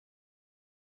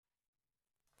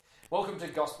Welcome to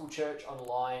Gospel Church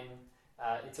Online.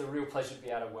 It's a real pleasure to be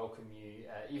able to welcome you,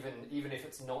 even if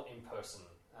it's not in person.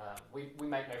 We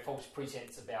make no false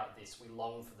pretense about this. We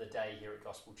long for the day here at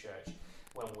Gospel Church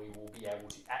when we will be able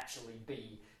to actually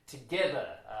be together.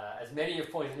 As many have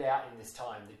pointed out in this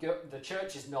time, the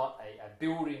church is not a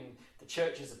building, the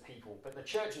church is a people, but the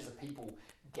church is a people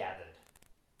gathered.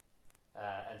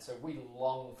 And so we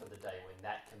long for the day when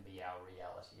that can be our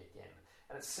reality again.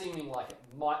 And it's seeming like it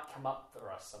might come up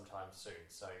for us sometime soon.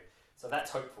 So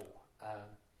that's hopeful.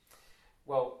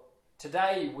 Well,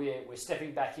 today we're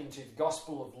stepping back into the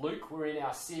Gospel of Luke. We're in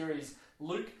our series,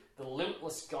 Luke, the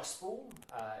Limitless Gospel.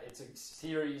 It's a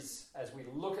series as we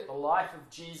look at the life of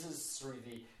Jesus through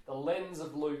the lens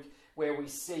of Luke, where we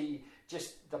see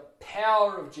just the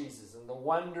power of Jesus and the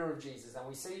wonder of Jesus. And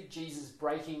we see Jesus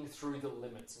breaking through the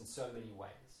limits in so many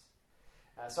ways.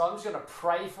 So I'm just going to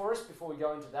pray for us before we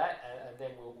go into that, and then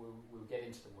we'll get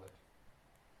into the word.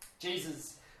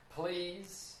 Jesus,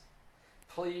 please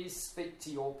speak to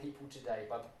your people today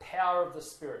by the power of the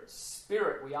Spirit.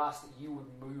 Spirit, we ask that you would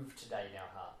move today in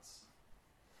our hearts.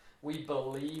 We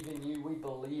believe in you. We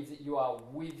believe that you are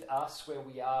with us where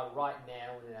we are right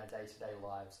now and in our day-to-day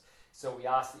lives. So we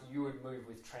ask that you would move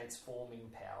with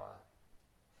transforming power.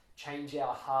 Change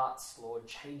our hearts, Lord.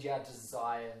 Change our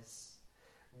desires.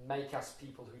 Make us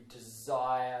people who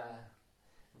desire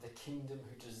the kingdom,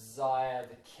 who desire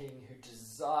the King, who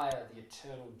desire the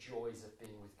eternal joys of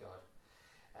being with God.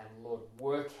 And Lord,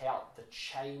 work out the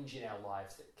change in our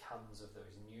lives that comes of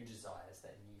those new desires,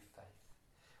 that new faith.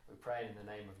 We pray in the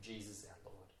name of Jesus our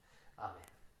Lord. Amen.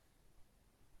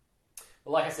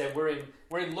 Well, like I said, we're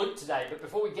in Luke today, but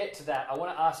before we get to that, I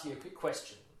want to ask you a quick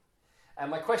question.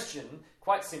 And my question,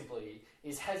 quite simply,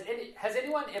 is has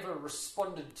anyone ever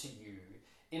responded to you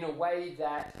in a way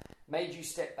that made you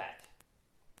step back,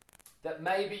 that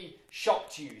maybe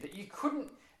shocked you, that you couldn't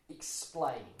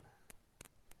explain?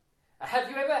 Have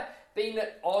you ever been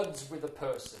at odds with a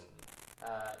person,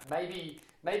 maybe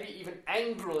even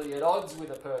angrily at odds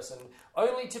with a person,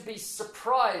 only to be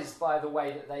surprised by the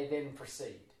way that they then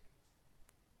proceed?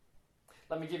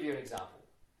 Let me give you an example.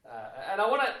 And I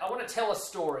want to tell a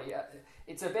story.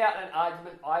 It's about an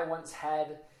argument I once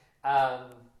had.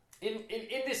 In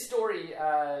this story,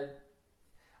 I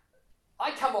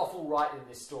come off all right in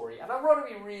this story, and I want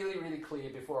to be really, really clear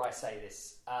before I say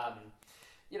this.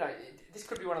 This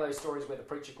could be one of those stories where the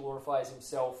preacher glorifies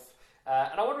himself,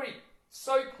 and I want to be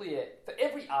so clear. For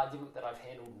every argument that I've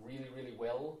handled really, really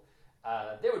well,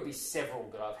 there would be several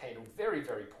that I've handled very,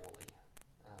 very poorly.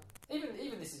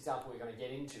 Even this example we're going to get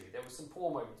into, there were some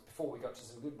poor moments before we got to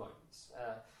some good moments,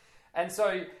 and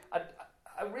so I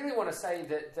really want to say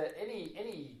that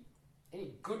any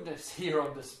goodness here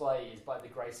on display is by the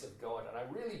grace of God, and I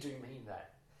really do mean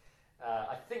that.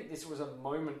 I think this was a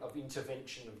moment of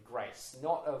intervention of grace,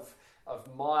 not of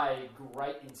my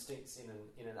great instincts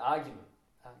in an argument.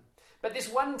 But this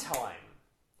one time,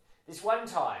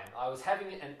 I was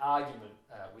having an argument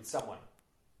with someone,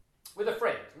 with a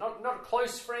friend, not a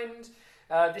close friend.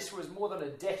 This was more than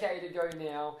a decade ago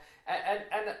now,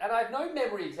 and I have no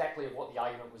memory exactly of what the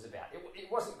argument was about.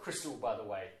 It wasn't Crystal, by the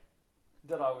way,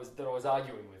 that I was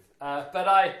arguing with. But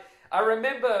I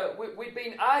remember we'd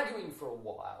been arguing for a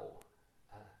while,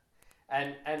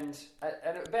 and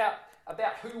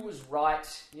about who was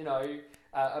right,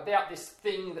 about this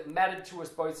thing that mattered to us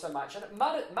both so much, and it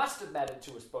must have mattered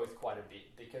to us both quite a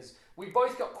bit, because we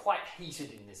both got quite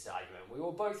heated in this argument. We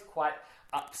were both quite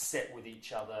upset with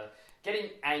each other, getting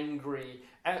angry,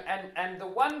 and the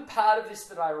one part of this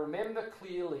that I remember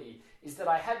clearly is that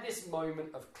I had this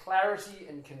moment of clarity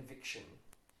and conviction.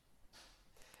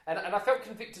 And I felt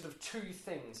convicted of two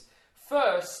things.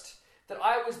 First, that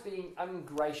I was being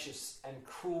ungracious and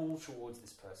cruel towards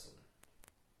this person.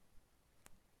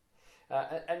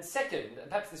 And second, and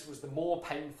perhaps this was the more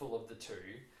painful of the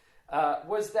two,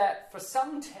 was that for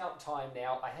some time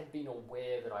now I had been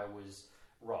aware that I was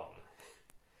wrong.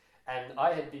 And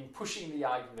I had been pushing the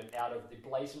argument out of the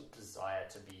blatant desire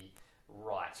to be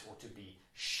right, or to be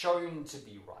shown to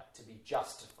be right, to be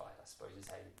justified, I suppose is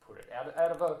how you put it,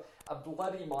 out of a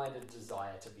bloody-minded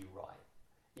desire to be right,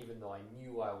 even though I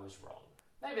knew I was wrong.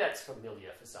 Maybe that's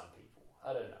familiar for some people,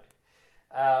 I don't know.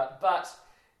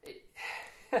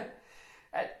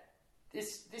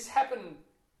 This happened.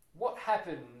 What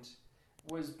happened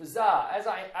was bizarre. As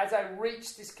I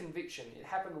reached this conviction, it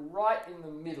happened right in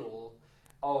the middle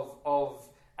of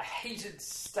a heated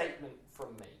statement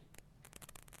from me.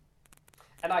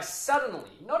 And I suddenly,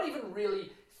 not even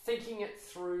really thinking it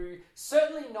through,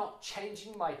 certainly not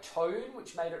changing my tone,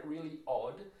 which made it really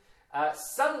odd,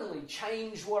 suddenly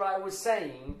changed what I was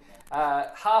saying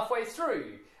halfway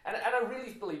through. And I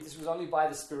really believe this was only by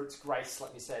the Spirit's grace,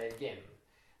 let me say again.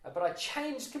 But I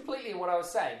changed completely in what I was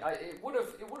saying. It would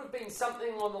have been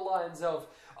something along the lines of,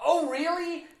 "Oh,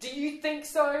 really? Do you think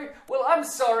so? Well, I'm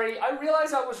sorry. I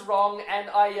realise I was wrong, and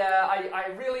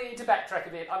I really need to backtrack a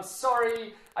bit. I'm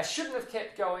sorry. I shouldn't have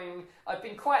kept going. I've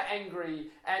been quite angry,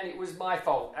 and it was my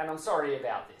fault, and I'm sorry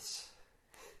about this."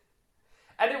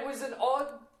 And it was an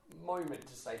odd moment,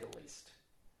 to say the least.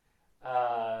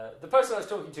 The person I was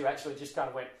talking to actually just kind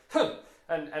of went, "Huh,"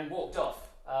 and walked off.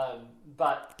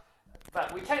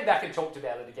 But we came back and talked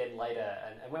about it again later,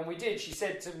 and when we did, she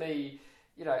said to me,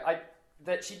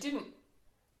 that she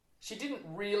didn't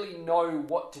really know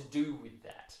what to do with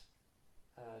that.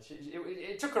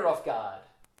 It took her off guard.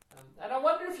 And I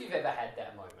wonder if you've ever had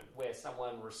that moment where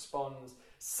someone responds,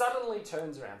 suddenly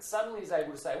turns around, suddenly is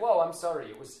able to say, "Well, I'm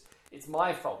sorry, it's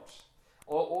my fault,"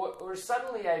 or is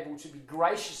suddenly able to be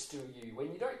gracious to you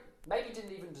when you maybe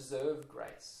didn't even deserve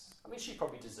grace. I mean, she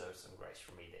probably deserves some grace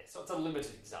from me there, so it's a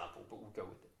limited example, but we'll go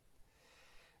with it.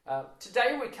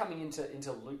 Today we're coming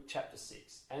into Luke chapter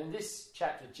 6, and in this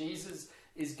chapter Jesus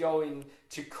is going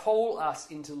to call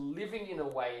us into living in a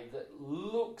way that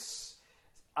looks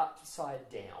upside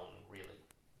down, really.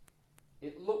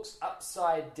 It looks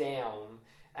upside down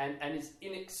and is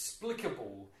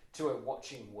inexplicable to a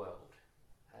watching world.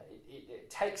 It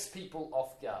takes people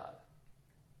off guard.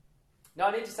 Now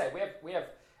I need to say, we have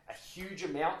a huge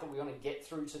amount that we want to get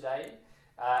through today,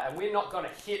 and we're not going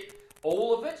to hit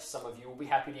all of it. Some of you will be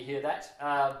happy to hear that,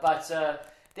 but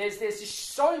there's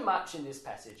just so much in this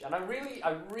passage, and I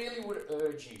really would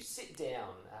urge you, sit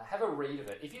down, have a read of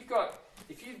it. If you've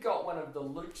got one of the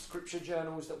Luke Scripture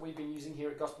journals that we've been using here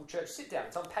at Gospel Church, sit down.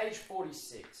 It's on page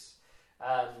 46.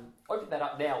 Open that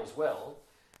up now as well,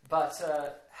 but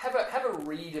have a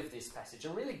read of this passage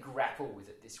and really grapple with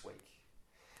it this week.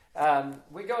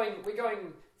 We're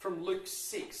going from Luke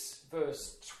 6,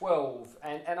 verse 12,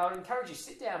 and I would encourage you,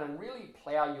 sit down and really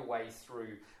plough your way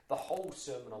through the whole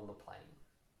Sermon on the Plain.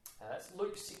 That's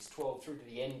Luke 6:12 through to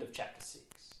the end of chapter 6.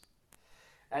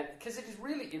 And because it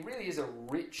really is a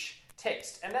rich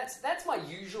text, and that's my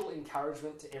usual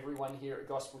encouragement to everyone here at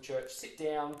Gospel Church. Sit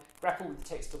down, grapple with the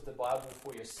text of the Bible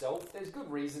for yourself. There's good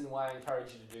reason why I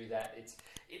encourage you to do that.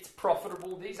 It's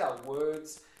profitable. These are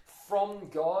words from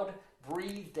God,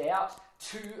 breathed out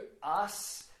to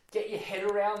us. Get your head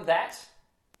around that.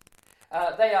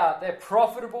 They're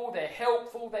profitable, they're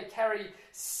helpful, they carry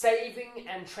saving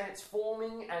and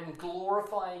transforming and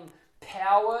glorifying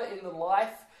power in the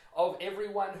life of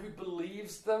everyone who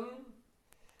believes them.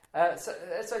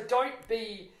 So don't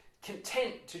be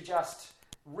content to just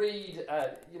read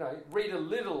a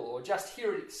little or just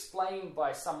hear it explained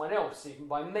by someone else, even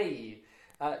by me.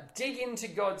 Dig into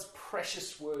God's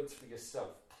precious words for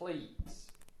yourself, please.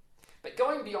 But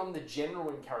going beyond the general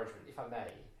encouragement, if I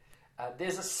may,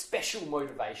 there's a special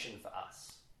motivation for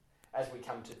us as we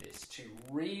come to this, to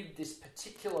read this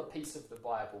particular piece of the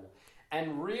Bible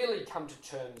and really come to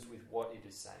terms with what it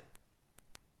is saying.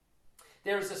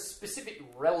 There is a specific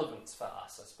relevance for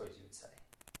us, I suppose you would say.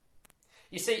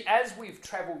 You see, as we've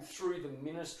travelled through the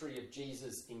ministry of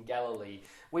Jesus in Galilee,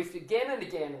 we've again and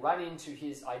again run into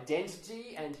his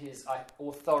identity and his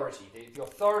authority, the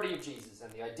authority of Jesus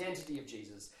and the identity of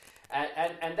Jesus.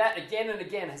 And that again and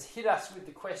again has hit us with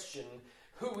the question,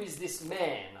 who is this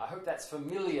man? I hope that's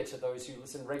familiar to those who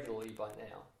listen regularly by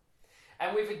now.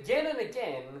 And we've again and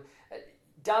again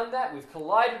done that. We've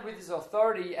collided with his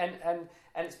authority, and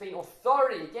it's been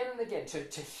authority again and again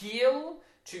to heal,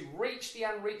 to reach the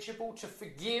unreachable, to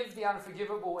forgive the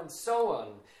unforgivable, and so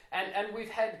on. And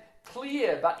we've had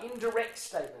clear but indirect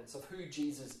statements of who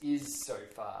Jesus is so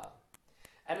far.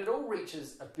 And it all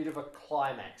reaches a bit of a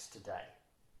climax today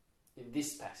in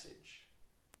this passage.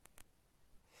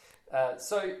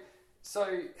 So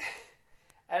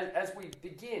as we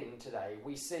begin today,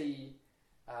 we see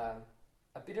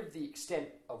a bit of the extent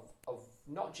of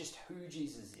not just who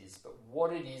Jesus is, but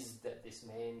what it is that this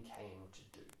man came to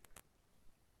do.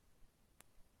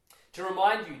 To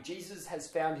remind you, Jesus has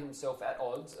found himself at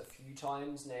odds a few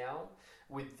times now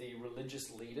with the religious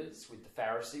leaders, with the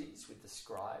Pharisees, with the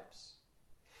scribes.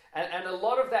 And a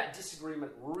lot of that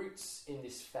disagreement roots in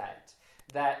this fact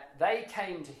that they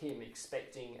came to him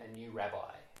expecting a new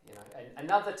rabbi,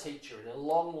 another teacher in a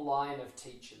long line of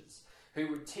teachers who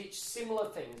would teach similar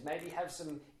things, maybe have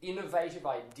some innovative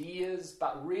ideas,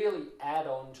 but really add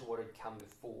on to what had come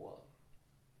before.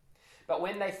 But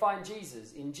when they find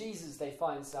Jesus, in Jesus they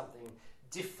find something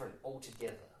different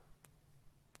altogether.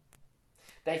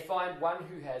 They find one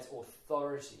who has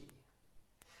authority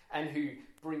and who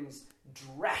brings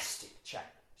drastic change.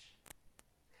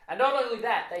 And not only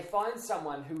that, they find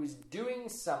someone who is doing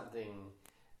something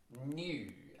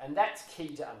new. And that's key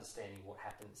to understanding what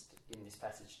happens in this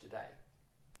passage today.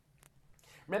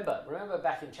 Remember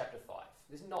back in chapter 5,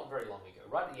 this is not very long ago,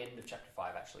 right at the end of chapter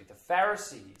 5 actually, the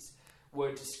Pharisees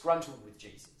were disgruntled with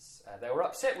Jesus. They were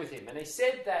upset with him, and they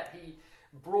said that he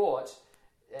brought,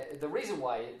 the reason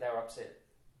why they were upset,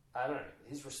 I don't know,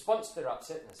 his response to their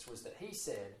upsetness was that he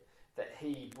said that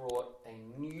he brought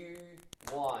a new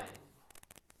wine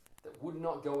that would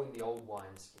not go in the old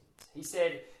wineskins. He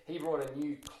said he brought a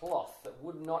new cloth that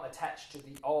would not attach to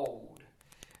the old.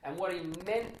 And what he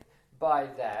meant by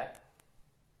that,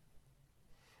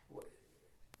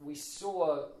 we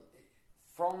saw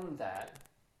from that,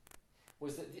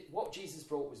 was that what Jesus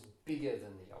brought was bigger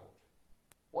than the old.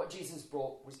 What Jesus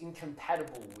brought was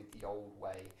incompatible with the old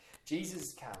way.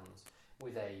 Jesus comes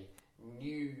with a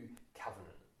new covenant.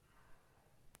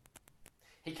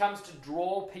 He comes to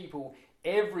draw people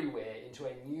everywhere into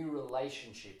a new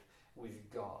relationship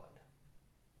with God,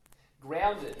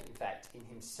 grounded, in fact, in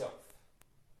himself.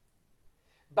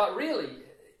 But really,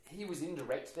 he was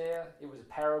indirect there. It was a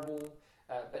parable.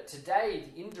 But today,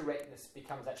 the indirectness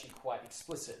becomes actually quite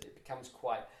explicit. It becomes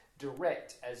quite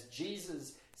direct as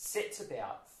Jesus sets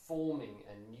about forming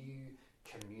a new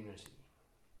community.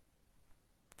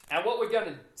 And what we're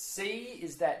going to see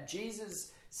is that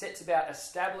Jesus sets about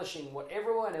establishing what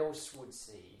everyone else would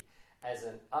see as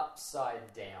an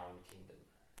upside-down kingdom.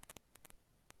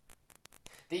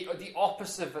 The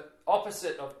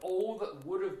opposite of all that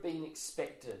would have been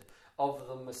expected of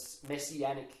the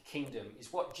messianic kingdom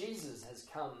is what Jesus has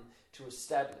come to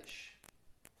establish.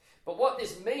 But what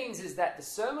this means is that the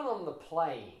Sermon on the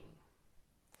Plain,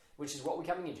 which is what we're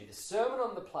coming into, the Sermon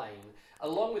on the Plain,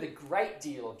 along with a great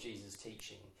deal of Jesus'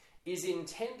 teaching, is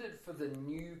intended for the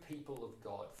new people of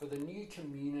God, for the new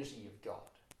community of God.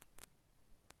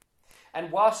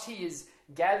 And whilst he is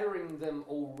gathering them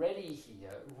already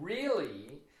here,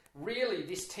 really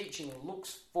this teaching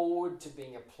looks forward to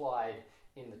being applied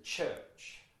in the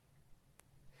church.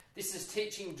 This is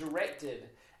teaching directed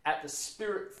at the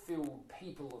Spirit-filled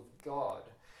people of God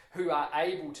who are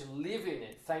able to live in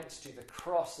it thanks to the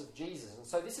cross of Jesus. And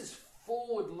so this is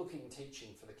forward-looking teaching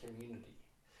for the community.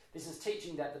 This is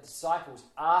teaching that the disciples,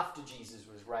 after Jesus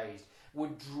was raised,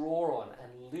 would draw on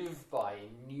and live by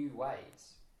in new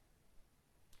ways.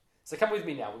 So come with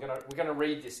me now. We're going to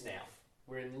read this now.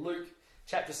 We're in Luke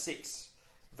chapter 6,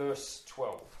 verse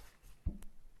 12.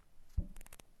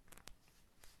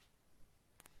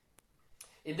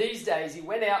 In these days he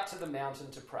went out to the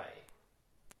mountain to pray.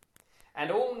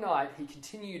 And all night he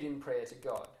continued in prayer to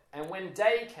God. And when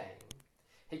day came,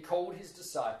 he called his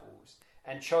disciples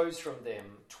and chose from them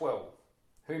 12,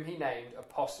 whom he named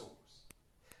apostles.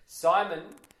 Simon,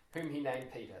 whom he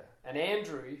named Peter, and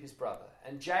Andrew his brother,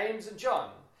 and James and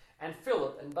John, and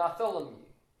Philip and Bartholomew,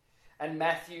 and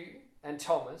Matthew and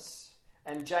Thomas,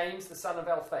 and James the son of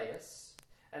Alphaeus,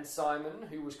 and Simon,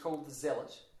 who was called the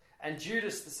Zealot, and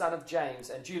Judas the son of James,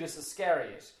 and Judas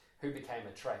Iscariot, who became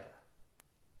a traitor.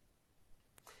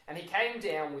 And he came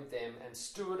down with them and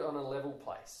stood on a level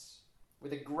place,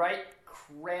 with a great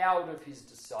crowd of his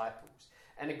disciples,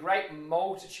 and a great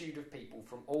multitude of people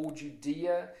from all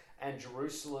Judea and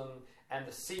Jerusalem and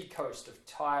the sea coast of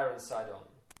Tyre and Sidon,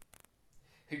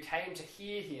 who came to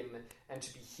hear him and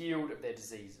to be healed of their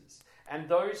diseases. And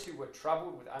those who were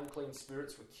troubled with unclean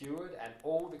spirits were cured, and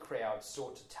all the crowd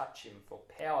sought to touch him, for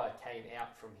power came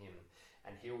out from him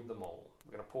and healed them all.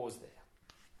 We're going to pause there.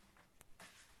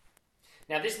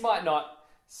 Now, this might not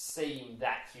seem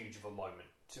that huge of a moment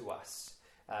to us.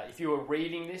 If you were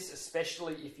reading this,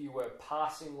 especially if you were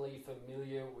passingly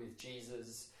familiar with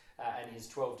Jesus and his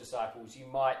 12 disciples, you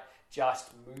might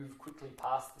just move quickly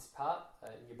past this part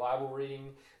in your Bible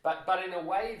reading, but in a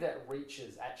way that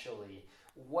reaches actually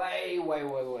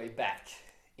way back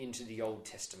into the Old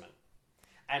Testament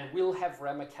and will have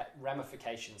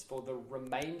ramifications for the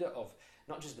remainder of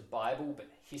not just the Bible, but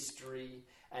history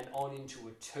and on into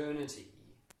eternity.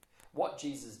 What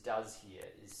Jesus does here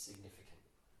is significant.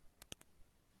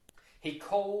 He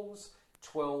calls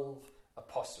 12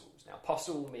 apostles. Now,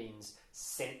 apostle means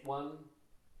sent one.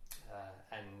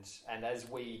 And as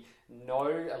we know,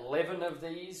 11 of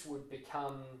these would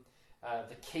become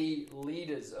the key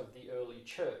leaders of the early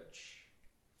church.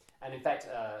 And in fact,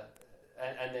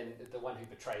 and then the one who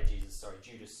betrayed Jesus,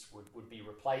 Judas, would be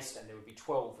replaced, and there would be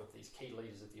 12 of these key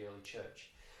leaders of the early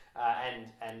church.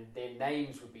 And their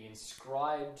names would be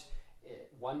inscribed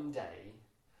one day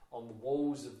on the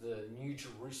walls of the New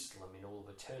Jerusalem in all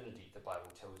of eternity, the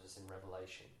Bible tells us in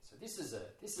Revelation. So this is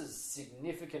a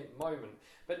significant moment,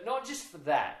 but not just for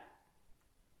that.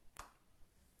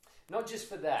 Not just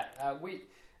for that.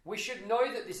 We should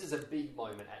know that this is a big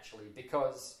moment, actually,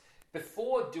 because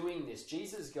before doing this,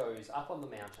 Jesus goes up on the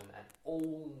mountain and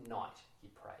all night he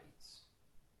prays.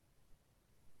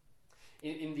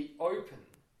 In the open,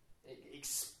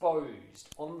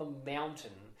 exposed, on the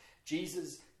mountain,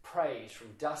 Jesus prays from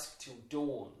dusk till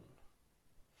dawn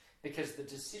because the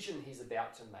decision he's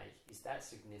about to make is that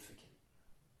significant.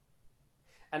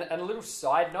 And a little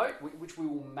side note, which we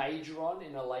will major on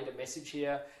in a later message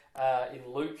here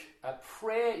in Luke,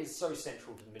 prayer is so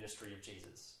central to the ministry of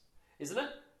Jesus, isn't it?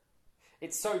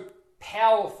 It's so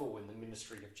powerful in the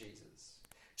ministry of Jesus.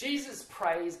 Jesus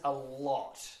prays a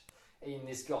lot in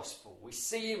this gospel. We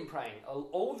see him praying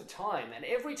all the time, and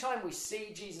every time we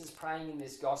see Jesus praying in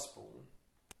this gospel,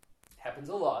 happens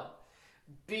a lot,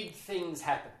 big things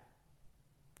happen.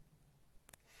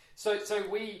 So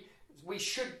we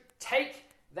should take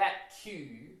that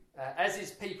cue as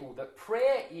his people that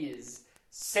prayer is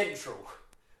central.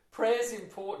 Prayer is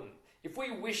important. If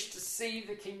we wish to see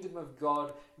the kingdom of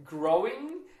God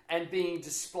growing and being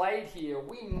displayed here,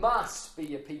 we must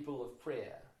be a people of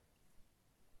prayer.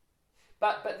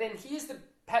 But then here's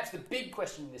perhaps the big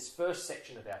question in this first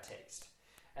section of our text.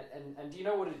 And do you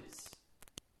know what it is?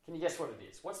 Can you guess what it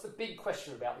is? What's the big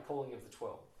question about the calling of the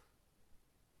 12?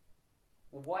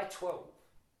 Well, why 12?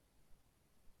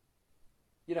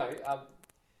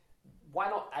 Why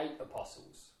not 8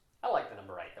 apostles? I like the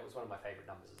number 8. That was one of my favourite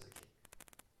numbers as a kid.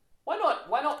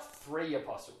 Why not 3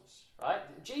 apostles? Right?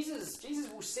 Jesus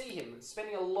will see him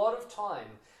spending a lot of time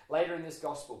later in this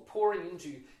gospel pouring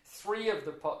into 3 of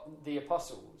the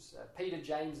apostles, Peter,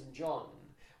 James, and John.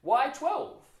 Why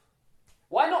 12?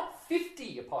 Why not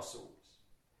 50 apostles?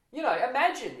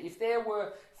 Imagine if there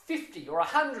were 50 or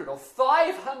 100 or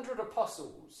 500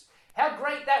 apostles. How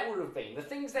great that would have been. The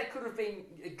things that could have been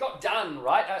got done,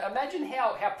 right? Imagine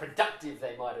how productive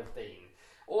they might have been.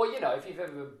 Or, if you've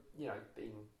ever,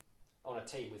 been on a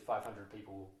team with 500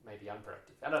 people, maybe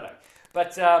unproductive. I don't know.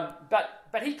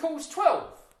 But he calls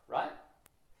 12, right?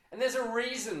 And there's a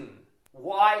reason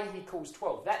why he calls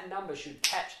 12. That number should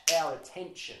catch our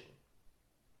attention.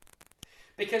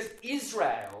 Because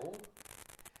Israel,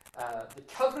 the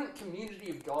covenant community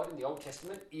of God in the Old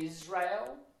Testament,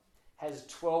 Israel has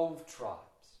 12 tribes,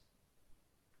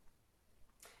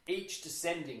 each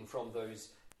descending from those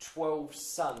 12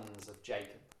 sons of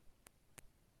Jacob,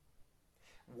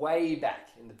 way back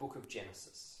in the book of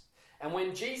Genesis. And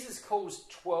when Jesus calls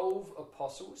 12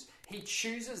 apostles, he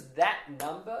chooses that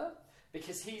number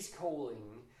because he's calling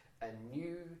a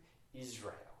new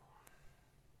Israel.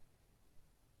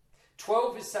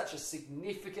 12 is such a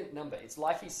significant number. It's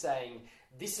like he's saying,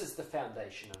 this is the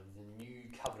foundation of the new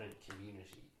covenant community.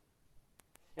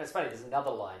 It's funny, there's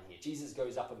another line here. Jesus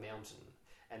goes up a mountain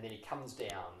and then he comes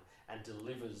down and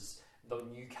delivers the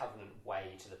new covenant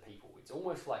way to the people. It's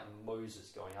almost like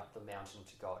Moses going up the mountain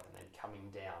to God and then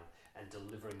coming down and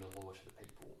delivering the law to the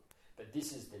people. But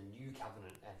this is the new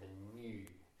covenant and the new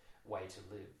way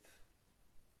to live.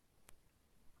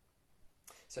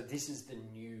 So this is the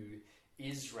new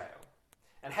Israel.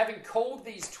 And having called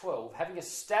these 12, having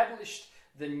established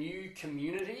the new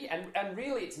community, and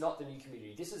really it's not the new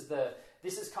community. This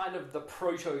is kind of the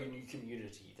proto-new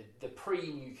community, the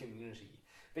pre-new community.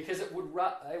 Because it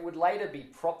would later be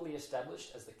properly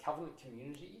established as the covenant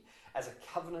community, as a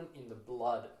covenant in the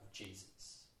blood of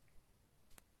Jesus.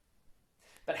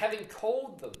 But having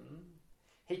called them,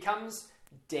 he comes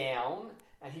down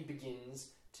and he begins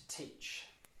to teach.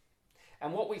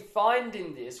 And what we find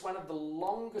in this, one of the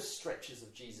longest stretches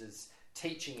of Jesus'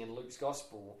 teaching in Luke's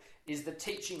Gospel, is the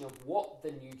teaching of what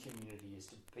the new community is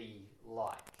to be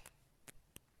like.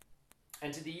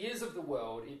 And to the ears of the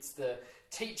world, it's the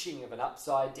teaching of an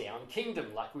upside-down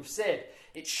kingdom, like we've said.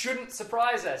 It shouldn't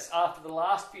surprise us after the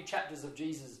last few chapters of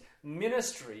Jesus'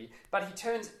 ministry, but he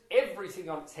turns everything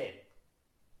on its head.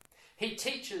 He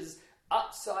teaches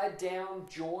upside-down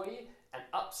joy and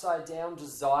upside-down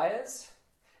desires,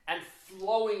 and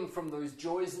flowing from those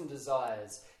joys and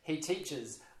desires, he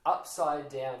teaches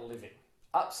upside-down living,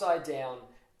 upside-down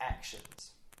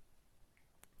actions.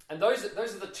 And those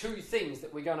are the two things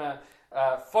that we're going to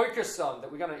focus on,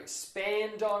 that we're going to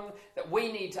expand on, that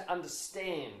we need to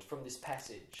understand from this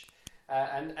passage.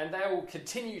 And they will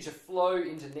continue to flow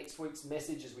into next week's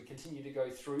message as we continue to go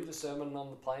through the Sermon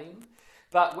on the Plain.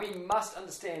 But we must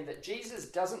understand that Jesus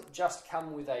doesn't just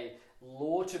come with a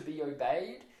law to be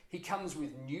obeyed. He comes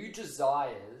with new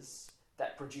desires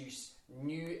that produce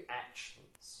new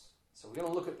actions. So we're going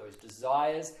to look at those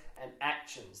desires and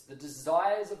actions. The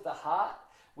desires of the heart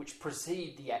which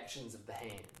precede the actions of the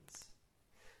hands.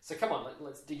 So come on,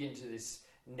 let's dig into this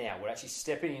now. We're actually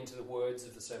stepping into the words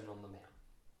of the Sermon on the Mount.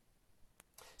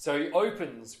 So he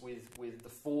opens with the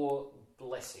 4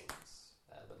 blessings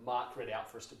that that Mark read out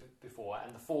for us before,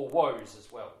 and the 4 woes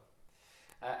as well.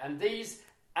 And these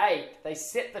 8, they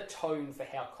set the tone for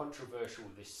how controversial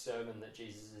this sermon that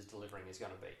Jesus is delivering is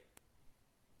going to be.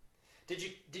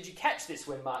 Did you catch this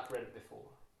when Mark read it before?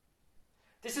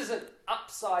 This is an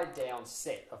upside-down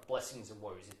set of blessings and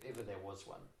woes, if ever there was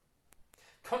one.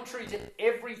 Contrary to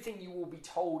everything you will be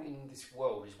told in this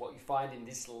world is what you find in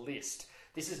this list.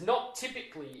 This is not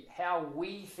typically how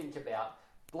we think about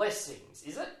blessings,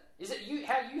 is it? Is it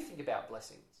how you think about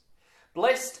blessings?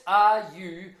 Blessed are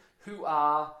you who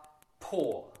are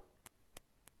poor.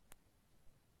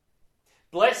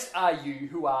 Blessed are you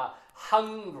who are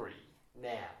hungry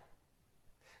now.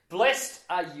 Blessed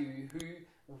are you who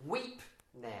weep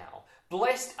now.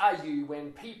 Blessed are you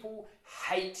when people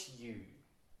hate you.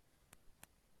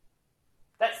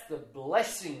 That's the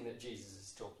blessing that Jesus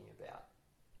is talking about.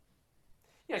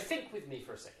 Think with me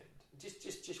for a second.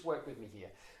 Just work with me here.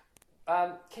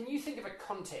 Can you think of a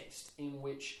context in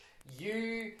which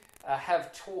you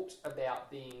have talked about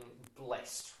being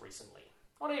blessed recently?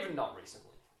 Or even not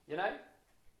recently, Here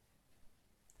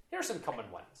are some common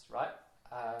ones, right?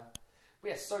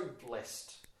 We are so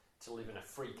blessed to live in a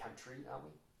free country, aren't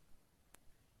we?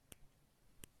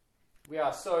 We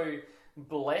are so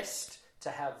blessed to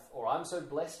have, or I'm so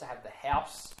blessed to have the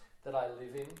house that I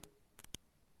live in.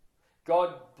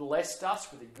 God blessed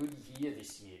us with a good year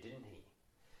this year, didn't he?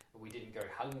 We didn't go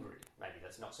hungry. Maybe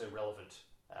that's not so relevant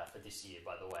for this year,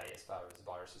 by the way, as far as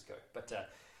viruses go. But,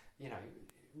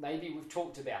 maybe we've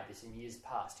talked about this in years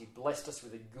past. He blessed us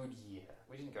with a good year.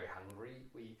 We didn't go hungry.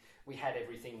 We had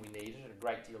everything we needed and a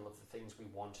great deal of the things we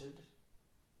wanted.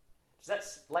 Does that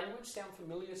language sound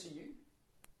familiar to you?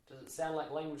 Does it sound like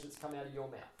language that's come out of your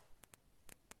mouth?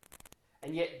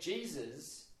 And yet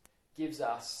Jesus gives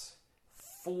us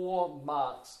 4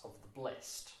 marks of the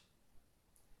blessed: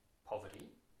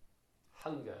 poverty,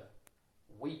 hunger,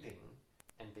 weeping,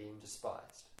 and being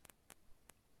despised.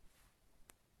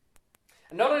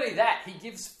 And not only that, he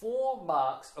gives 4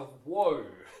 marks of woe.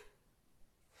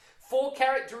 4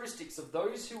 characteristics of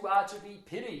those who are to be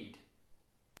pitied.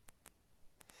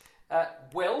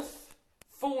 Wealth,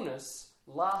 fullness,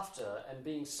 laughter, and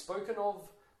being spoken of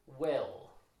well.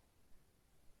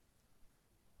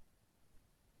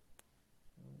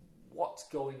 What's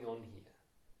going on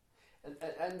here?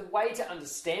 And the way to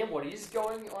understand what is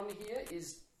going on here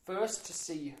is first to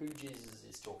see who Jesus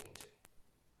is talking to.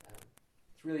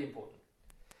 It's really important.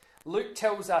 Luke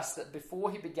tells us that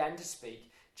before he began to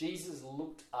speak, Jesus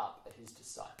looked up at his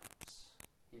disciples.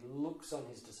 He looks on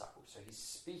his disciples. So he's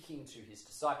speaking to his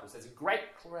disciples. There's a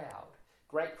great crowd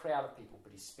of people,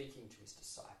 but he's speaking to his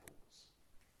disciples.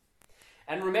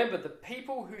 And remember, the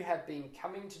people who have been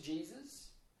coming to Jesus,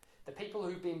 the people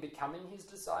who've been becoming his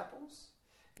disciples,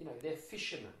 they're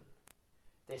fishermen.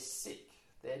 They're sick.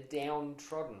 They're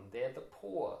downtrodden. They're the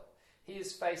poor. He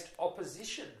has faced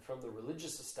opposition from the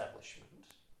religious establishment,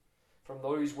 from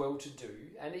those well-to-do,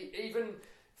 and even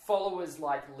followers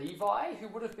like Levi, who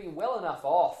would have been well enough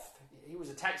off. He was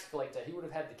a tax collector. He would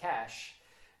have had the cash.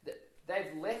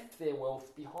 They've left their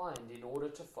wealth behind in order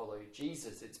to follow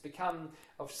Jesus. It's become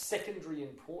of secondary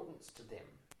importance to them.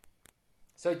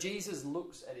 So Jesus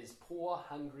looks at his poor,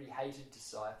 hungry, hated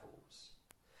disciples,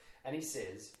 and he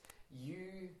says,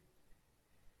 you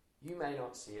may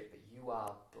not see it, but you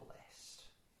are blessed.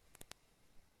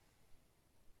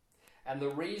 And the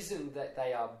reason that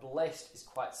they are blessed is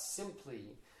quite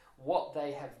simply what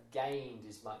they have gained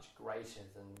is much greater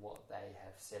than what they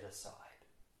have set aside,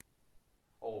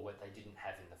 or what they didn't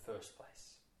have in the first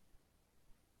place.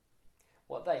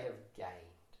 What they have gained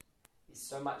is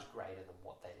so much greater than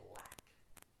what they lack.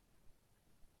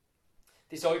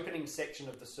 This opening section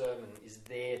of the sermon is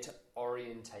there to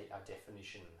orientate our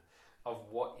definition of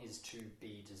what is to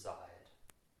be desired,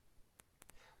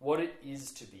 what it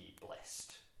is to be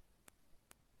blessed.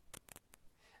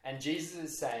 And Jesus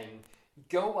is saying,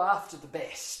 go after the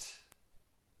best.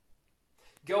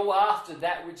 Go after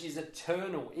that which is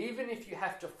eternal. Even if you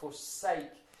have to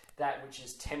forsake that which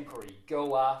is temporary,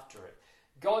 go after it.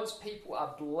 God's people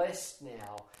are blessed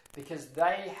now because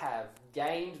they have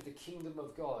gained the kingdom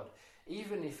of God,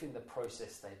 even if in the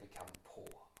process they become poor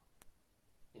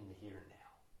in the here and now.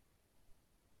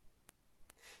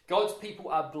 God's people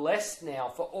are blessed now.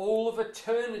 For all of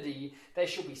eternity, they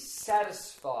shall be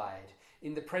satisfied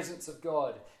in the presence of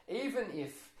God, even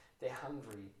if they're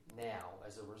hungry now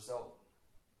as a result.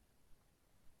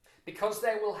 Because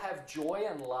they will have joy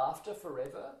and laughter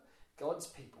forever, God's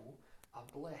people are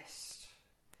blessed,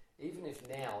 even if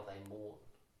now they mourn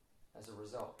as a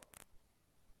result.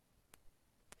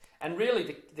 And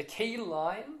really, the key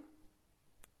line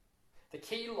The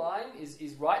key line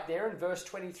is right there in verse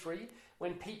 23.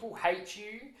 When people hate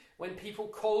you, when people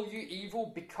call you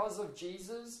evil because of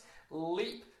Jesus,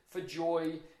 leap for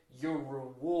joy. Your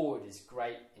reward is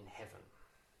great in heaven.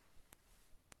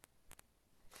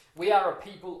 We are a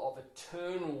people of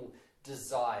eternal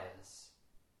desires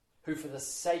who for the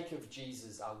sake of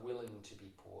Jesus are willing to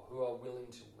be poor, who are willing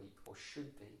to weep or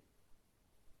should be.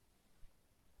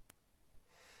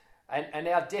 And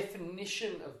our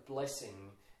definition of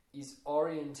blessing is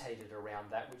orientated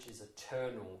around that which is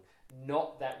eternal,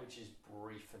 not that which is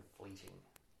brief and fleeting.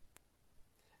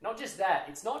 Not just that,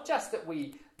 it's not just that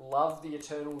we love the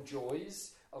eternal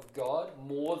joys of God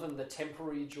more than the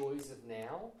temporary joys of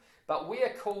now, but we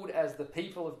are called as the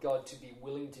people of God to be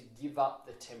willing to give up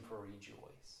the temporary joys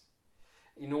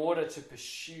in order to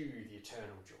pursue the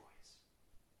eternal joys.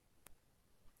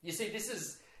 You see,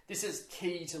 this is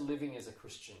key to living as a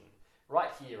Christian,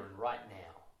 right here and right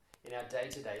now, in our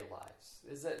day-to-day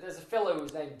lives. There's a fellow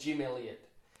who's named Jim Elliot,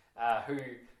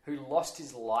 who lost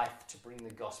his life to bring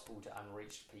the gospel to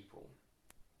unreached people.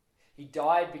 He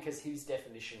died because his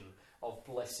definition of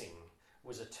blessing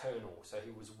was eternal, so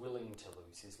he was willing to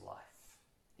lose his life.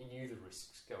 He knew the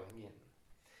risks going in.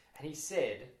 And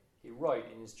he wrote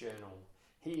in his journal,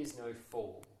 "He is no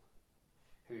fool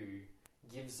who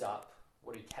gives up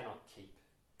what he cannot keep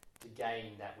to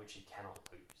gain that which he cannot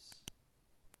lose."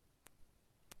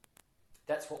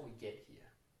 That's what we get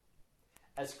here.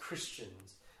 As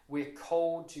Christians, we're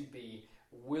called to be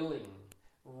willing,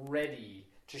 ready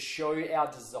to show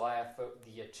our desire for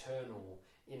the eternal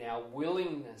in our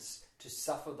willingness to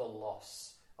suffer the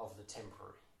loss of the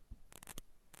temporary.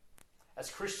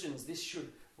 As Christians, this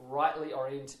should rightly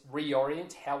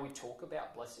reorient how we talk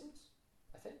about blessings,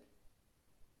 I think.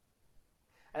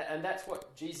 And that's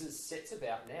what Jesus sets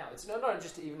about now. It's not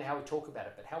just even how we talk about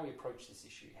it, but how we approach this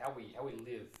issue, how we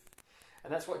live.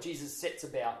 And that's what Jesus sets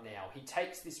about now. He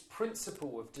takes this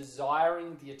principle of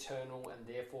desiring the eternal and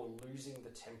therefore losing the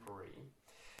temporary.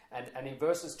 And in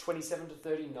verses 27 to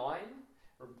 39,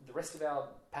 the rest of our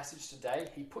passage today,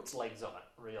 he puts legs on it,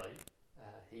 really.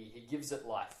 He gives it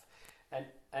life.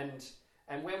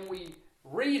 And when we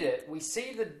read it, we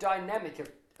see the dynamic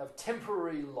of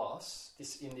temporary loss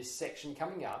in this section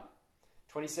coming up,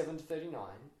 27 to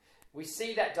 39. We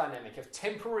see that dynamic of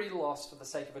temporary loss for the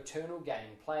sake of eternal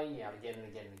gain playing out again and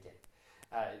again and again.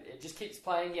 It just keeps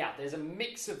playing out. There's a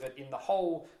mix of it in the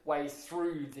whole way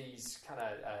through these kind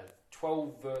of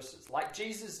 12 verses. Like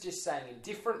Jesus just saying in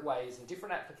different ways and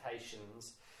different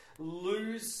applications,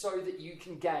 lose so that you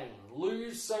can gain.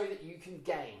 Lose so that you can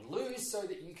gain. Lose so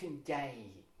that you can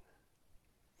gain.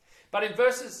 But in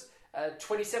verses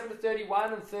 27 to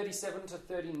 31 and 37 to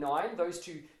 39, those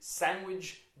two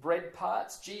sandwich bread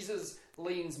parts, Jesus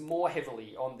leans more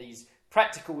heavily on these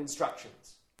practical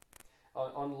instructions,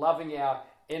 on loving our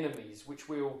enemies, which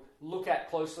we'll look at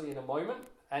closely in a moment.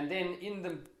 And then in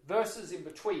the verses in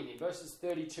between, in verses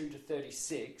 32 to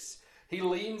 36, he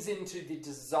leans into the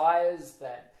desires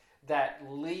that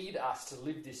lead us to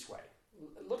live this way.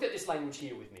 Look at this language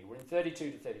here with me. We're in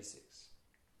 32 to 36.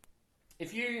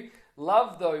 If you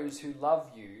love those who love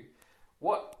you,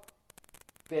 what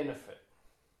benefit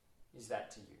is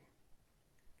that to you?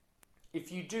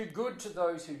 If you do good to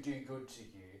those who do good to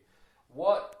you,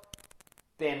 what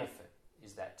benefit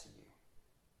is that to you?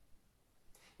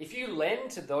 If you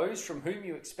lend to those from whom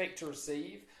you expect to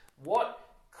receive, what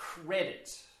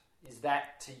credit is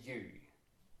that to you?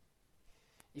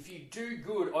 If you do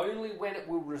good only when it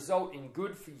will result in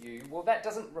good for you, well, that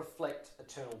doesn't reflect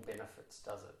eternal benefits,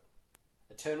 does it?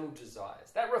 Eternal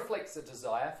desires. That reflects a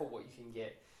desire for what you can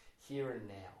get here and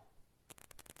now.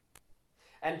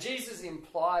 And Jesus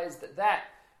implies that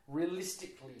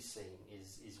realistically seen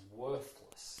is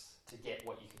worthless to get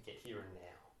what you could get here and now.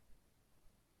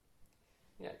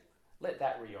 Let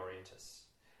that reorient us.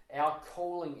 Our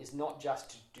calling is not just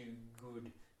to do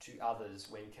good to others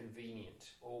when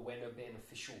convenient or when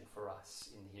beneficial for us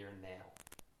in the here and now.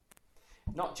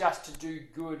 Not just to do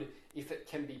good if it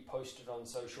can be posted on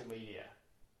social media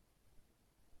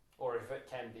or if it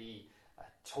can be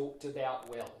talked about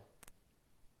well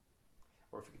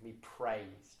or if it can be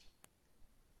praised.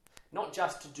 Not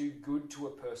just to do good to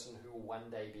a person who will one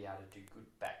day be able to do good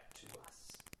back to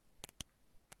us.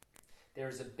 There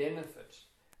is a benefit,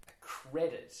 a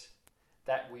credit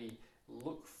that we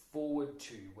look forward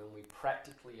to when we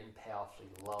practically and powerfully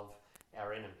love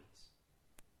our enemies.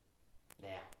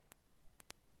 Now,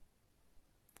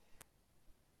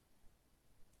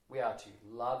 we are to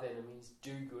love enemies,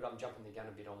 do good. I'm jumping the gun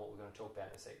a bit on what we're going to talk about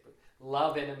in a sec, but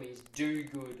love enemies, do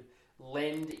good,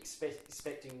 lend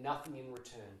expecting nothing in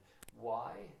return.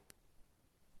 Why?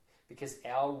 because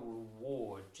our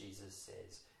reward, Jesus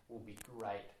says, will be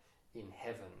great in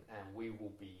heaven and we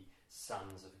will be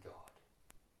sons of God.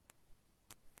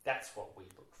 That's what we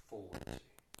look forward to.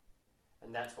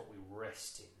 And that's what we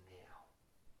rest in now.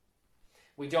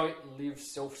 We don't live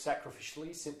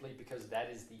self-sacrificially simply because that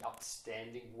is the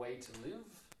upstanding way to live,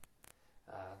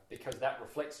 because that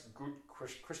reflects good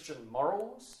Christian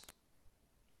morals.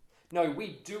 No,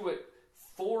 we do it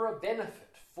for a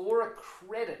benefit, for a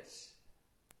credit.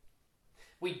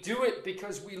 We do it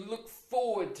because we look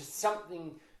forward to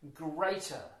something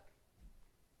greater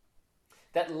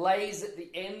that lays at the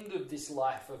end of this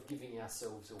life of giving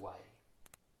ourselves away.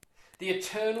 The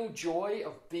eternal joy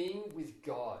of being with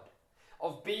God,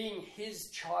 of being His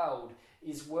child,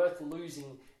 is worth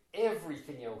losing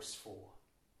everything else for.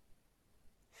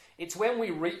 It's when we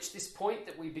reach this point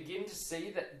that we begin to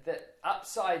see that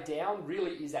upside down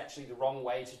really is actually the wrong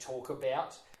way to talk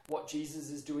about what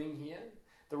Jesus is doing here,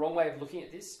 the wrong way of looking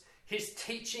at this. His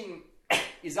teaching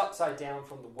is upside down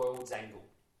from the world's angle.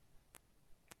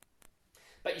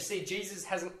 But you see, Jesus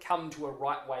hasn't come to a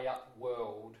right way up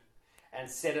world and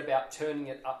set about turning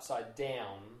it upside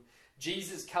down.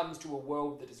 Jesus comes to a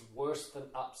world that is worse than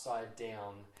upside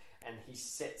down, and He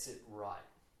sets it right.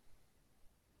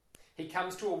 He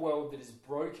comes to a world that is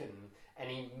broken and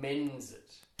He mends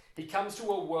it. He comes to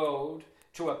a world,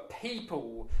 to a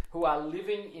people who are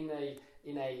living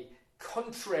in a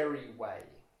contrary way,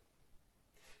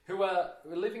 who are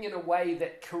living in a way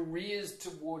that careers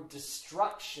toward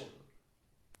destruction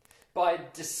by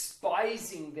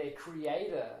despising their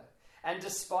Creator and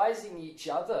despising each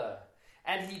other.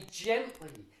 And He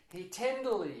gently, He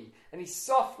tenderly, and He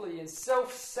softly and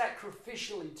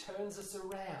self-sacrificially turns us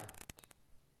around.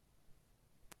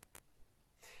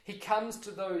 He comes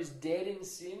to those dead in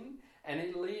sin and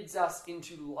He leads us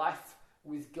into life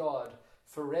with God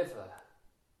forever.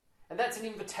 And that's an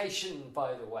invitation,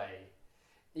 by the way.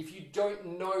 If you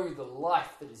don't know the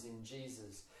life that is in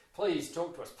Jesus, please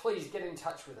talk to us. Please get in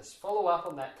touch with us. Follow up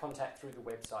on that contact through the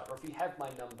website. Or if you have my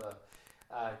number,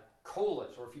 call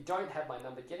it. Or if you don't have my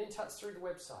number, get in touch through the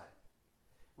website.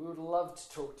 We would love to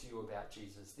talk to you about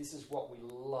Jesus. This is what we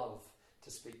love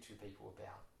to speak to people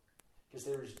about, because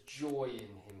there is joy in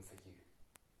Him for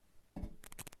you.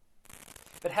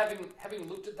 But having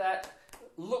looked at that,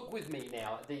 look with me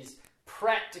now at these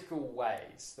practical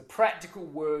ways, the practical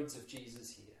words of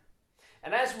Jesus here.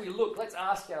 And as we look, let's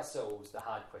ask ourselves the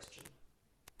hard question.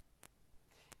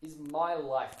 Is my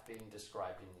life being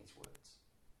described in these words?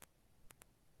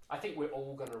 I think we're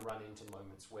all going to run into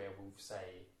moments where we'll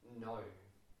say, no,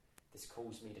 this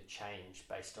calls me to change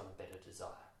based on a better desire.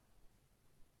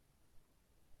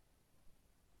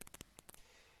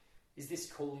 Is this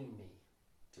calling me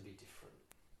to be different?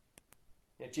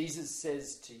 Now, Jesus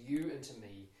says to you and to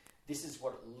me, this is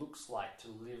what it looks like to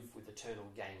live with eternal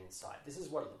gain in sight. This is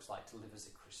what it looks like to live as a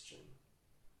Christian.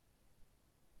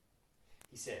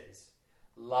 He says,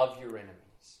 love your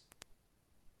enemies.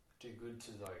 Do good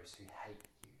to those who hate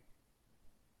you.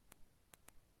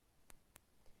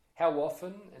 How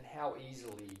often and how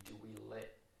easily do we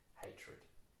let hatred,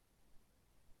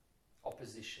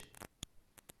 opposition,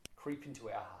 creep into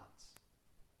our hearts?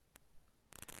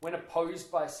 When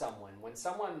opposed by someone, when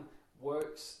someone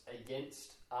works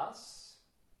against us,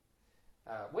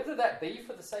 whether that be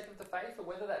for the sake of the faith or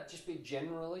whether that just be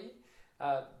generally,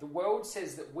 the world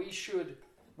says that we should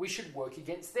work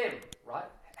against them, right?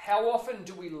 How often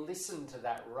do we listen to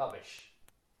that rubbish?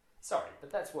 Sorry,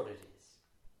 but that's what it is.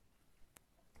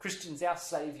 Christians, our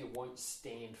Saviour won't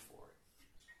stand for it.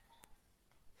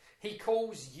 He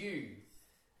calls you,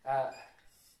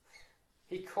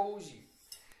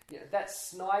 that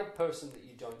snide person that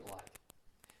you don't like,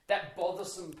 that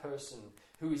bothersome person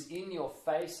who is in your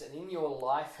face and in your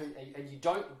life and you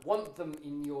don't want them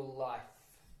in your life.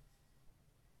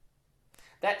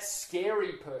 That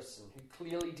scary person who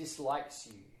clearly dislikes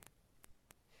you.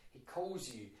 He calls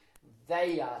you,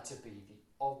 they are to be the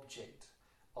object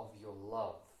of your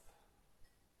love.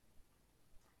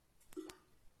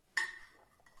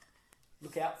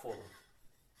 Look out for them.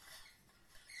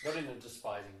 Not in a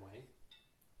despising way,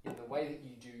 in the way that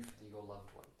you do for your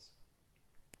loved ones.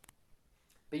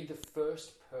 Be the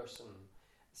first person,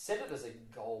 set it as a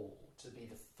goal to be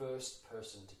the first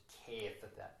person to care for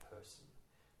that person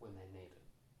when they need it.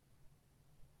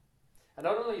 And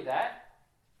not only that,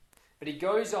 but he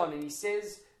goes on and he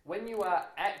says, when you are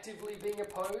actively being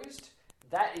opposed,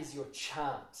 that is your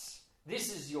chance.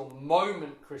 This is your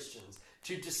moment, Christians,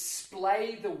 to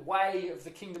display the way of the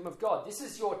kingdom of God. This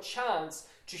is your chance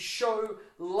to show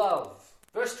love.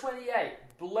 Verse 28,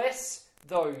 bless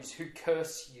those who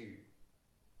curse you.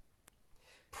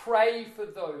 Pray for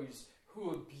those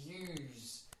who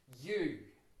abuse you.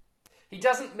 He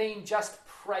doesn't mean just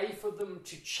pray for them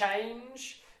to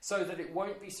change so that it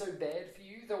won't be so bad for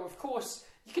you, though of course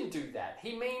you can do that.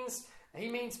 He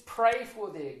means pray for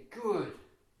their good.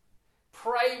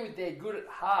 Pray with their good at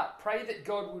heart. Pray that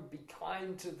God would be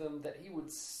kind to them, that he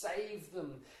would save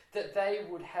them, that they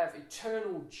would have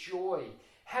eternal joy,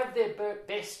 have their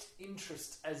best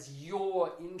interests as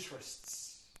your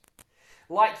interests.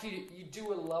 Like you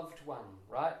do a loved one,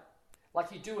 right?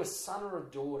 Like you do a son or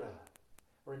a daughter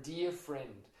or a dear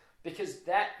friend, because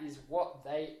that is what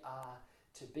they are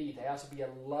to be. They are to be a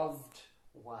loved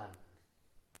one.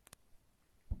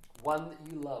 One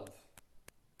that you love.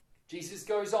 Jesus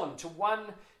goes on, to one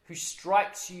who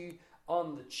strikes you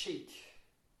on the cheek,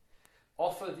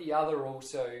 offer the other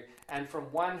also, and from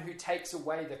one who takes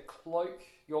away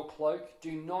your cloak,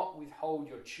 do not withhold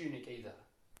your tunic either.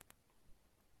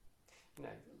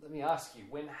 Let me ask you,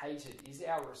 when hated, is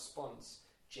our response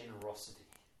generosity?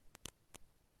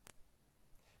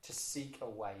 To seek a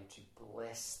way to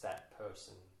bless that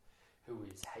person who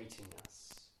is hating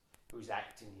us, who is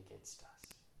acting against us.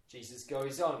 Jesus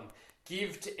goes on,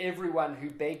 give to everyone who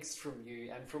begs from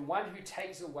you, and from one who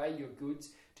takes away your goods,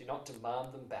 do not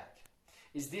demand them back.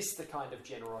 Is this the kind of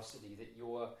generosity that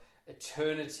your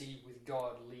eternity with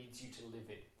God leads you to live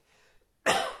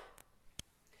in?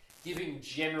 Giving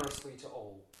generously to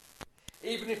all,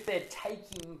 even if they're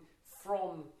taking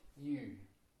from you.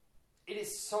 It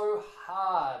is so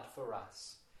hard for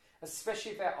us,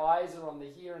 especially if our eyes are on the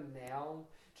here and now,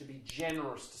 to be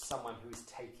generous to someone who is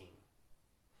taking.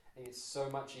 And it's so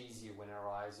much easier when our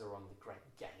eyes are on the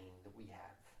great gain that we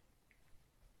have.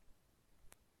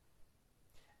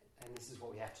 And this is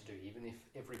what we have to do, even if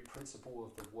every principle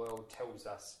of the world tells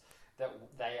us that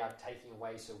they are taking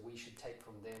away, so we should take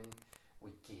from them,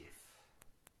 we give.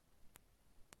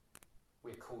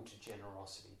 We're called to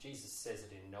generosity. Jesus says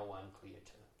it in no unclear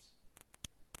terms.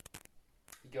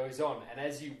 He goes on, and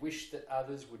as you wish that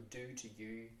others would do to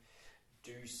you,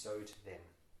 do so to them.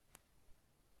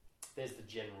 There's the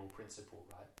general principle,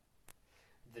 right?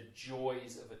 The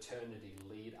joys of eternity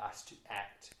lead us to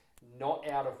act, not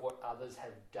out of what others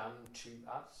have done to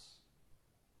us,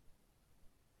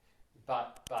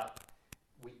 but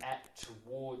we act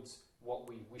towards what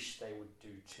we wish they would do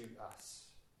to us.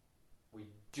 We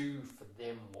do for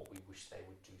them what we wish they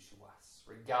would do to us,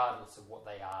 regardless of what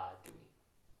they are doing.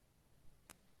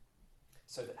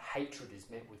 So that hatred is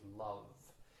met with love,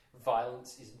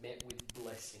 violence is met with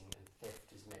blessing, and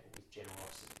theft is met with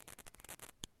generosity.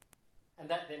 And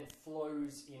that then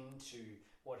flows into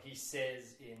what he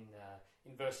says in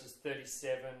verses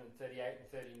 37 and 38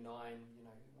 and 39.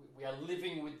 We are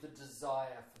living with the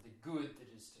desire for the good that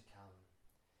is to come.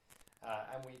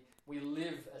 And we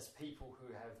live as people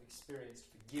who have experienced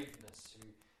forgiveness,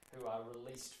 who are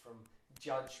released from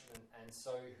judgment, and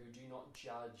so who do not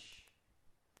judge.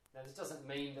 Now, this doesn't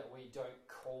mean that we don't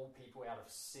call people out of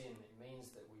sin. It means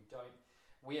that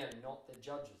we are not the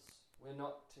judges. We're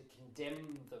not to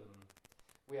condemn them.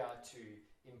 We are to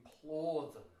implore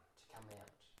them to come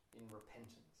out in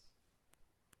repentance.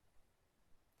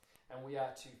 And we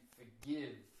are to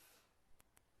forgive.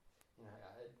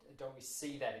 Don't we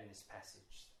see that in this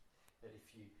passage? That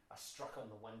if you are struck on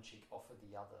the one cheek, offer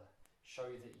the other. Show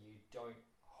that you don't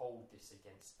hold this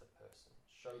against the person.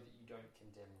 Show that you don't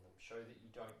condemn them. Show that you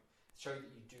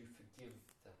do forgive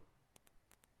them.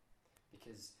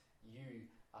 Because you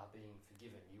are being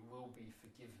forgiven. You will be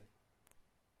forgiven.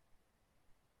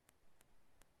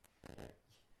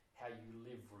 How you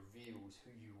live reveals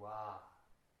who you are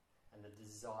and the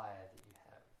desire that you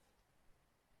have.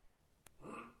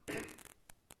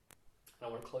 And I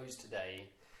want to close today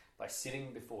by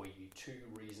sitting before you two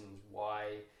reasons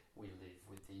why we live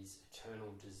with these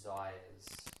eternal desires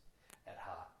at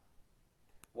heart.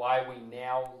 Why we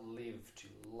now live to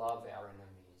love our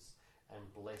enemies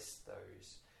and bless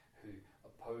those who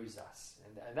oppose us.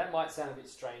 And that might sound a bit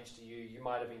strange to you. You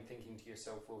might have been thinking to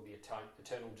yourself, well, the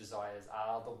eternal desires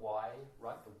are the why,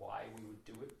 right? The why we would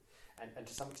do it. And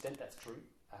to some extent that's true.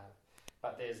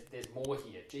 But there's more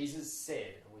here. Jesus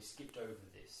said, and we skipped over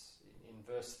this, in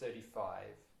verse 35,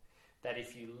 that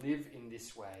if you live in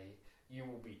this way, you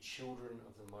will be children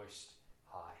of the Most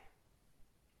High.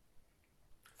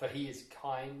 For he is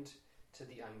kind to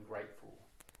the ungrateful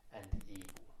and the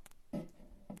evil.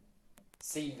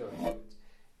 See those words.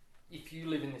 If you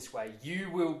live in this way, you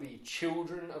will be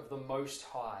children of the Most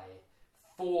High,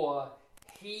 for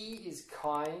he is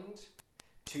kind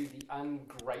to the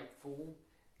ungrateful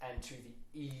and to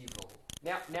the evil.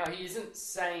 Now he isn't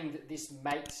saying that this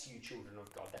makes you children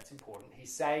of God. That's important.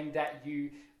 He's saying that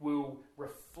you will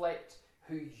reflect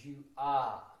who you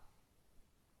are.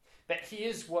 But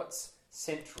here's what's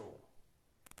central.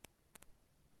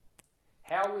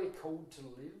 How we're called to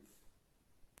live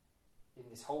in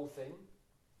this whole thing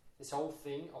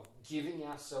of giving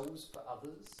ourselves for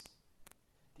others,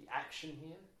 the action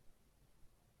here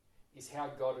is how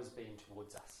God has been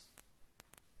towards us.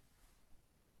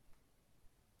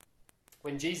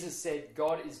 When Jesus said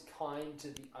God is kind to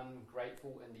the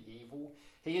ungrateful and the evil,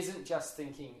 he isn't just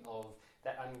thinking of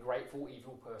that ungrateful,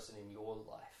 evil person in your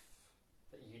life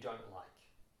that you don't like,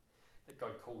 that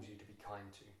God calls you to be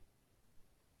kind to.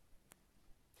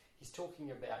 He's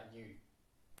talking about you.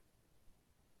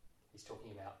 He's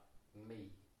talking about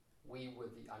me. We were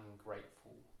the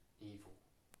ungrateful evil.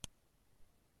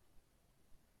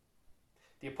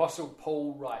 The Apostle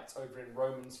Paul writes over in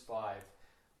Romans 5,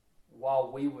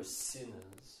 while we were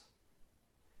sinners,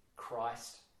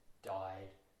 Christ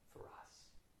died for us.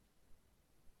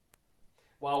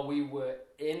 While we were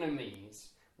enemies,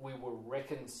 we were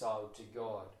reconciled to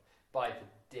God by the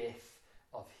death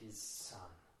of his Son.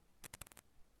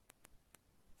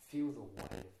 Feel the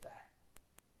weight of that.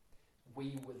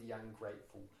 We were the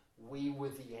ungrateful. We were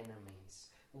the enemies.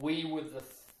 We were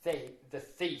the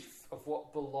thief of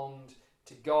what belonged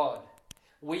to God.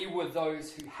 We were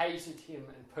those who hated him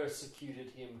and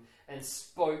persecuted him and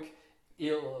spoke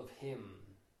ill of him.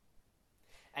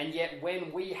 And yet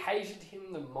when we hated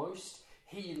him the most,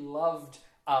 he loved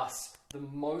us the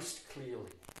most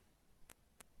clearly.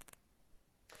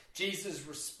 Jesus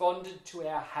responded to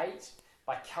our hate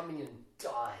by coming and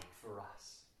dying for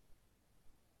us.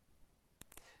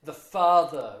 The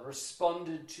Father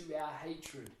responded to our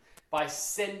hatred by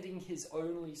sending his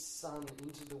only Son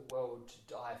into the world to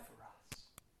die for us.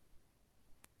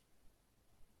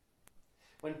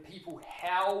 When people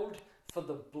howled for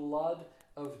the blood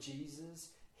of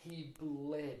Jesus, he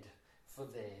bled for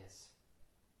theirs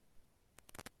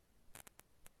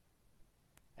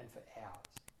and for ours,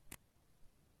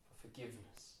 for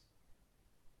forgiveness.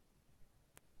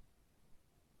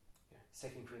 2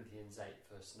 Corinthians 8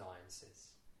 verse 9 says,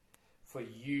 "For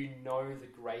you know the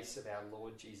grace of our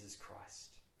Lord Jesus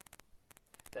Christ,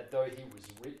 that though he was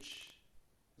rich,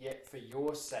 yet for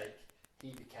your sake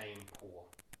he became poor,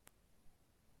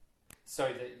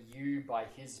 so that you by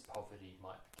his poverty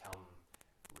might become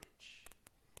rich."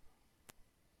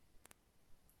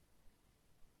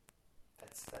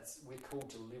 We're called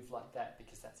to live like that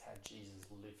because that's how Jesus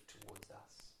lived towards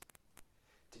us.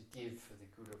 To give for the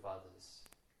good of others,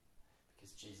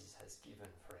 because Jesus has given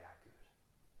for our good.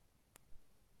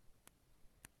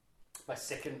 My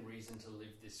second reason to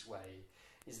live this way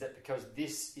is that because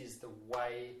this is the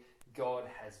way God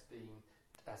has been...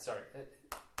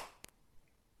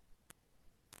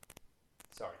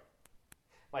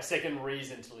 My second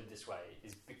reason to live this way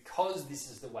is because this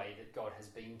is the way that God has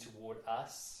been toward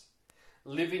us.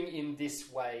 Living in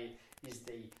this way is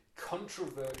the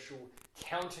controversial,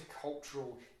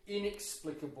 countercultural,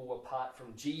 inexplicable, apart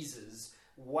from Jesus,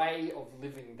 way of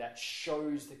living that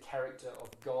shows the character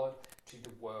of God to the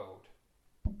world.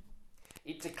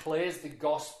 It declares the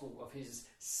gospel of his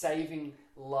saving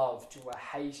love to a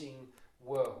hating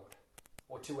world,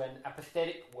 or to an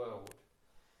apathetic world.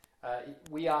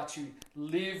 We are to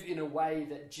live in a way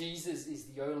that Jesus is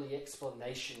the only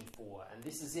explanation for, and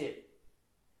this is it.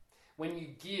 When you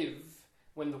give,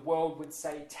 when the world would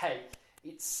say take,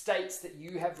 it states that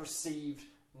you have received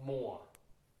more.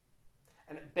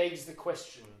 And it begs the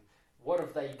question, what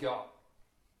have they got?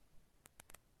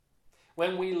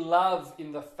 When we love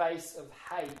in the face of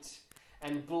hate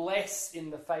and bless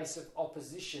in the face of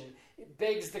opposition, it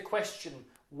begs the question,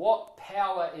 what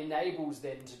power enables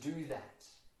them to do that?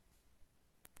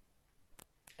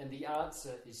 And the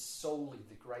answer is solely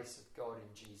the grace of God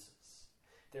in Jesus.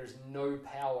 There is no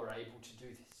power able to do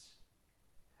this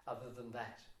other than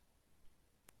that.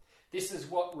 This is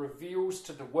what reveals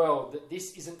to the world that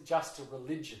this isn't just a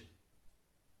religion.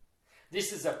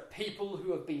 This is a people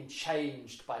who have been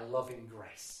changed by loving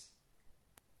grace.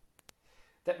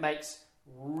 That makes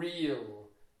real,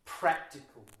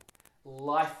 practical,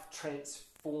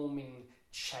 life-transforming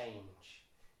change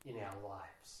in our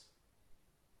lives.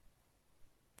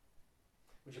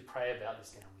 Would you pray about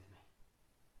this now with me?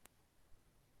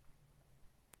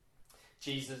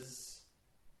 Jesus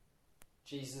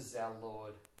our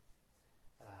Lord,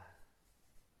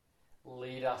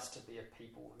 lead us to be a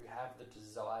people who have the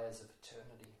desires of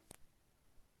eternity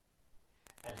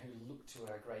and who look to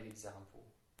our great example,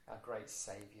 our great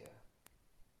Saviour,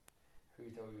 who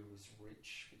though he was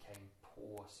rich became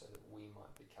poor so that we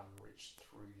might become rich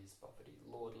through his poverty.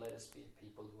 Lord, let us be a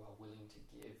people who are willing to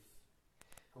give,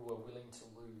 who are willing to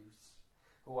lose,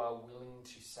 who are willing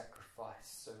to sacrifice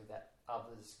so that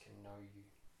others can know you.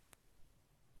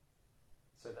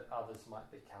 so that others might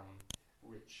become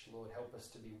rich. Lord, help us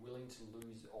to be willing to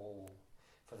lose all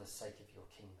for the sake of your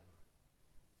kingdom.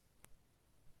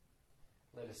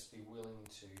 Let us be willing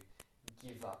to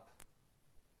give up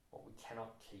what we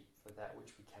cannot keep for that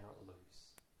which we cannot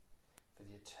lose, for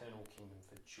the eternal kingdom,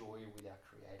 for joy with our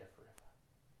Creator forever.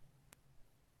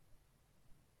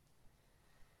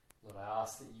 Lord, I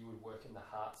ask that you would work in the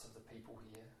hearts of the people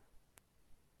here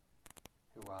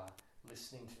who are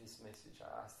listening to this message. I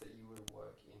ask that you would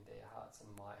work in their hearts and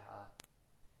my heart,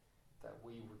 that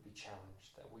we would be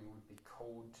challenged, that we would be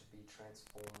called to be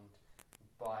transformed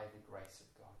by the grace of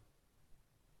God,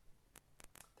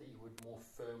 that you would more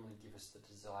firmly give us the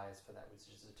desires for that which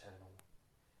is eternal,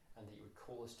 and that you would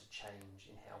call us to change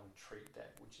in how we treat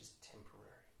that which is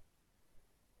temporary.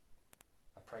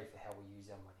 I pray for how we use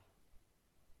our money.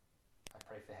 I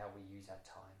pray for how we use our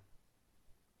time.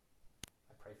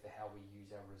 I pray for how we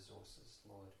use our resources,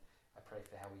 Lord. I pray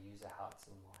for how we use our hearts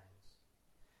and minds,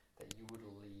 that you would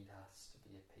lead us to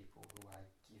be a people who are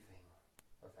giving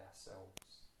of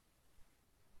ourselves,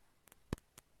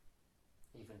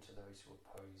 even to those who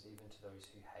oppose, even to those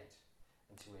who hate,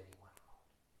 and to anyone, Lord.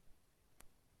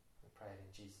 We pray it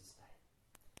in Jesus' name.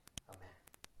 Amen.